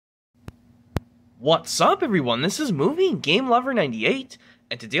What's up, everyone? This is Movie and Game Lover 98,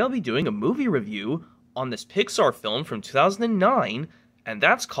 and today I'll be doing a movie review on this Pixar film from 2009, and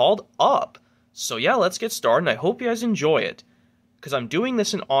that's called Up. So yeah, let's get started, and I hope you guys enjoy it, because I'm doing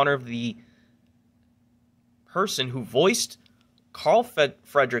this in honor of the person who voiced Carl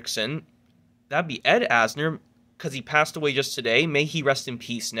Fredricksen. That'd be Ed Asner, because he passed away just today. May he rest in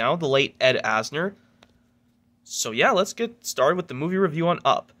peace now, the late Ed Asner. So yeah, let's get started with the movie review on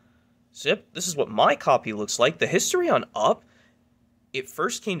Up. So yep, this is what my copy looks like. The history on Up, it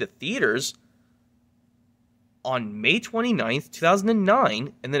first came to theaters on May 29th,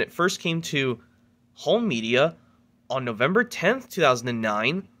 2009, and then it first came to home media on November 10th, 2009.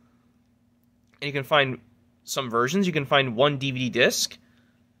 And you can find some versions. You can find one DVD disc,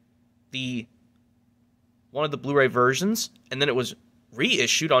 one of the Blu-ray versions, and then it was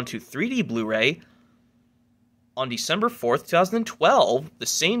reissued onto 3D Blu-ray on December 4th, 2012, the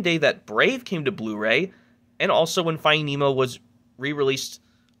same day that Brave came to Blu-ray, and also when Finding Nemo was re-released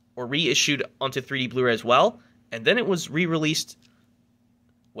or reissued onto 3D Blu-ray as well, and then it was re-released,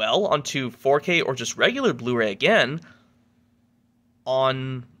 well, onto 4K or just regular Blu-ray again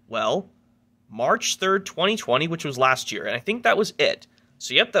on, well, March 3rd, 2020, which was last year, and I think that was it.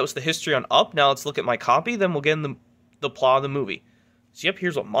 So yep, that was the history on Up. Now let's look at my copy, then we'll get in the plot of the movie. So yep,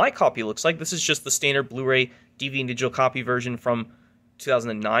 here's what my copy looks like. This is just the standard Blu-ray DVD and digital copy version from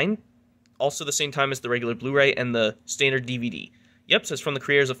 2009. Also the same time as the regular Blu-ray and the standard DVD. Yep, says from the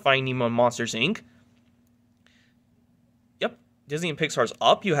creators of Finding Nemo and Monsters, Inc. Yep, Disney and Pixar's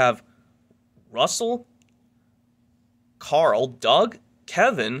Up. You have Russell, Carl, Doug,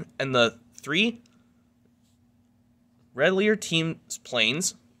 Kevin, and the three Red Lear team's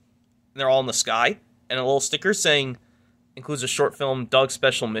planes. And they're all in the sky. And a little sticker saying, includes a short film, Doug's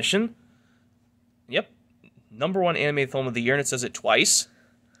Special Mission. Yep, #1 animated film of the year, and it says it twice.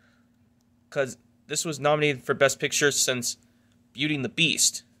 Because this was nominated for Best Picture since Beauty and the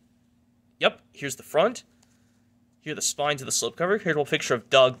Beast. Yep, here's the front. Here are the spines of the slipcover. Here's a little picture of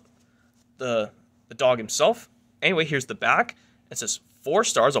Doug, the dog himself. Anyway, here's the back. It says 4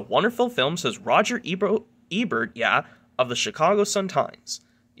 stars, a wonderful film, says Roger Ebert, yeah, of the Chicago Sun-Times.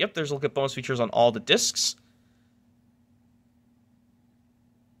 Yep, there's a look at bonus features on all the discs.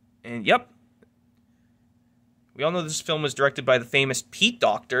 And yep, we all know this film was directed by the famous Pete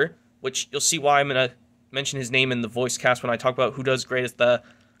Docter, which you'll see why I'm going to mention his name in the voice cast when I talk about who does great as the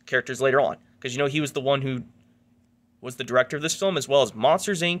characters later on. Because, you know, he was the one who was the director of this film, as well as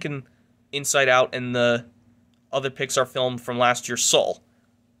Monsters, Inc. and Inside Out and the other Pixar film from last year, Soul.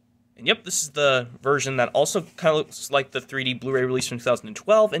 And yep, this is the version that also kind of looks like the 3D Blu-ray release from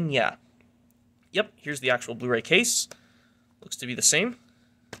 2012, and yeah. Yep, here's the actual Blu-ray case. Looks to be the same.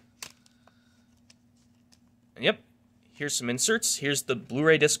 And yep, here's some inserts. Here's the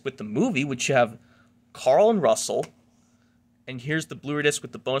Blu-ray disc with the movie, which you have Carl and Russell. And here's the Blu-ray disc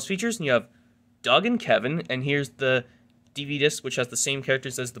with the bonus features, and you have Doug and Kevin. And here's the DVD disc, which has the same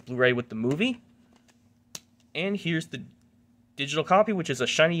characters as the Blu-ray with the movie. And here's the digital copy, which is a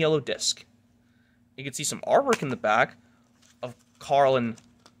shiny yellow disc. You can see some artwork in the back of Carl and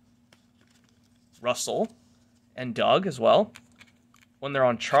Russell and Doug as well when they're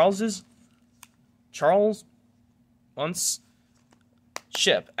on Charles Munt's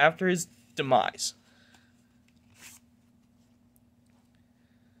ship after his demise.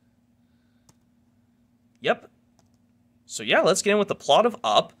 Yep. So yeah, let's get in with the plot of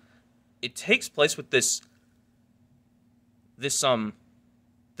Up. It takes place with this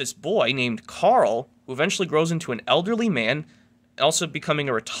boy named Carl, who eventually grows into an elderly man, and also becoming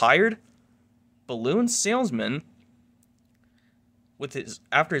a retired balloon salesman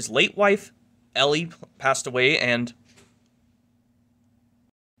after his late wife Ellie passed away. And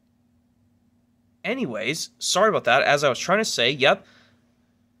anyways, sorry about that. As I was trying to say, yep,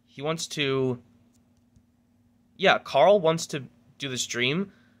 Carl wants to do this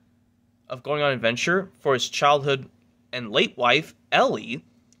dream of going on an adventure for his childhood and late wife, Ellie.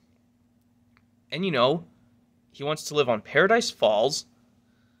 And, you know, he wants to live on Paradise Falls.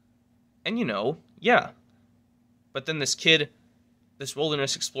 And, you know, yeah. But then this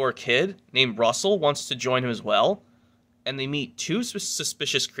wilderness explorer kid named Russell wants to join him as well. And they meet 2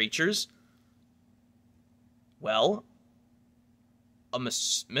 suspicious creatures. Well, a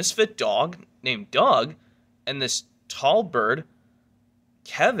misfit dog named Doug and this tall bird,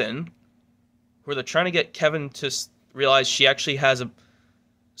 Kevin, where they're trying to get Kevin to realize she actually has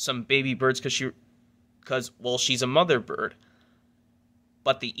some baby birds because she's a mother bird.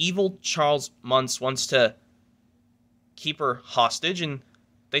 But the evil Charles Muntz wants to keep her hostage, and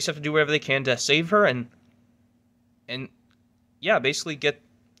they just have to do whatever they can to save her and yeah, basically get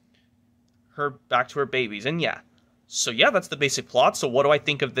her back to her babies. And yeah. So yeah, that's the basic plot. So what do I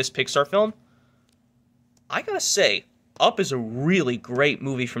think of this Pixar film? I gotta say, Up is a really great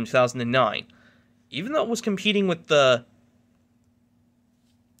movie from 2009. Even though it was competing with the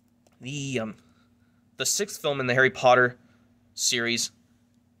sixth film in the Harry Potter series,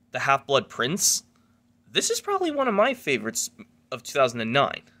 The Half-Blood Prince, this is probably one of my favorites of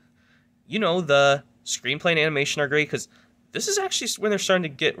 2009. You know, the screenplay and animation are great, because this is actually when they're starting to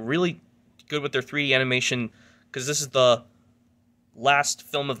get really good with their 3D animation, because this is the last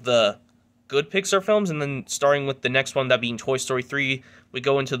film of the good Pixar films, and then starting with the next one, that being Toy Story 3, we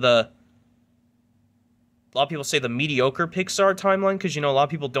go into a lot of people say the mediocre Pixar timeline, because, you know, a lot of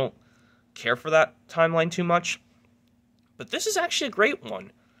people don't care for that timeline too much. But this is actually a great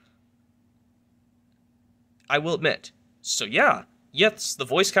one, I will admit. So yeah, yes, the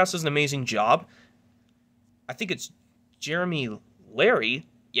voice cast does an amazing job. I think it's Jeremy Larry,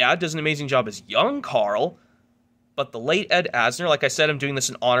 yeah, does an amazing job as young Carl. But the late Ed Asner, like I said, I'm doing this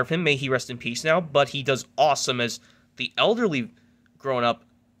in honor of him, may he rest in peace now, but he does awesome as the elderly grown-up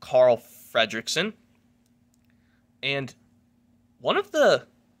Carl Fredricksen. And one of the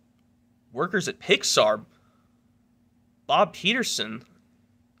workers at Pixar, Bob Peterson,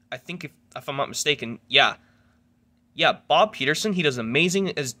 I think if I'm not mistaken, yeah, Bob Peterson, he does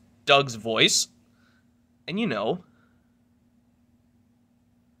amazing as Doug's voice. And you know,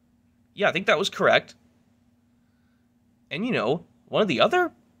 yeah, I think that was correct. And you know, one of the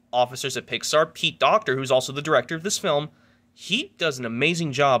other officers at Pixar, Pete Docter, who's also the director of this film, he does an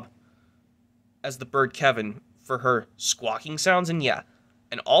amazing job as the bird Kevin for her squawking sounds. And yeah,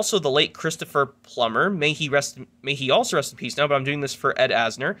 and also the late Christopher Plummer, may he also rest in peace now, but I'm doing this for Ed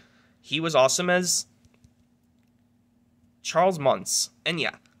Asner. He was awesome as Charles Muntz. And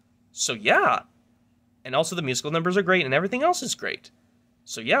yeah, so yeah, and also the musical numbers are great, and everything else is great.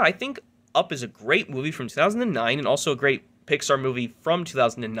 So yeah, I think Up is a great movie from 2009, and also a great Pixar movie from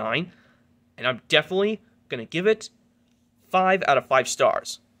 2009, and I'm definitely going to give it 5 out of 5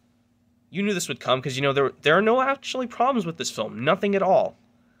 stars. You knew this would come, because, you know, there are no actually problems with this film. Nothing at all.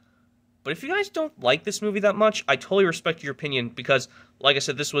 But if you guys don't like this movie that much, I totally respect your opinion, because, like I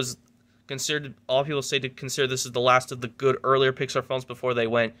said, this was considered, a lot of people say to consider this as the last of the good earlier Pixar films before they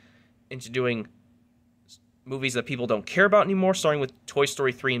went into doing movies that people don't care about anymore, starting with Toy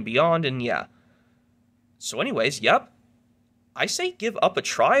Story 3 and beyond, and yeah. So anyways, yep. I say give Up a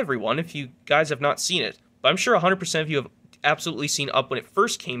try, everyone, if you guys have not seen it. But I'm sure 100% of you have absolutely seen Up when it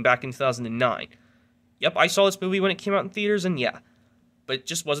first came back in 2009. Yep, I saw this movie when it came out in theaters, and yeah. But it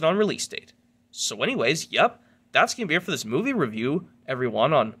just wasn't on release date. So anyways, yep. That's going to be it for this movie review,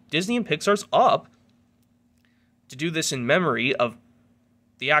 everyone, on Disney and Pixar's Up. To do this in memory of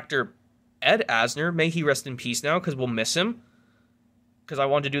the actor Ed Asner, may he rest in peace now, because we'll miss him. Because I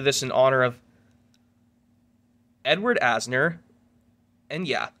wanted to do this in honor of Edward Asner. And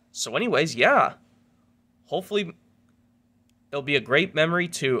yeah, so anyways, yeah. Hopefully it'll be a great memory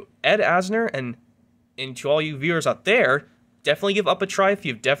to Ed Asner, and to all you viewers out there, definitely give Up a try if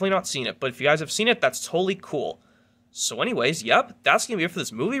you've definitely not seen it. But if you guys have seen it, that's totally cool. So anyways, yep, that's going to be it for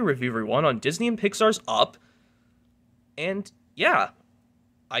this movie review, everyone, on Disney and Pixar's Up. And yeah,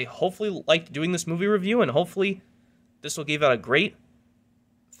 I hopefully liked doing this movie review, and hopefully this will give out a great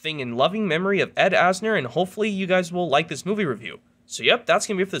thing in loving memory of Ed Asner, and hopefully you guys will like this movie review. So yep, that's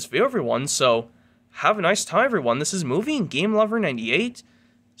going to be it for this video, everyone. So have a nice time, everyone. This is Movie and Game Lover 98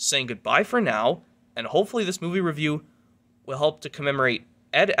 saying goodbye for now, and hopefully this movie review will help to commemorate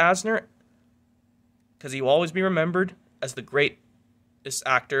Ed Asner, because he will always be remembered as the greatest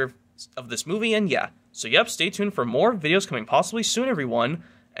actor of this movie. And yeah, so yep, stay tuned for more videos coming possibly soon, everyone,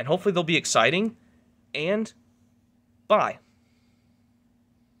 and hopefully they'll be exciting, and bye.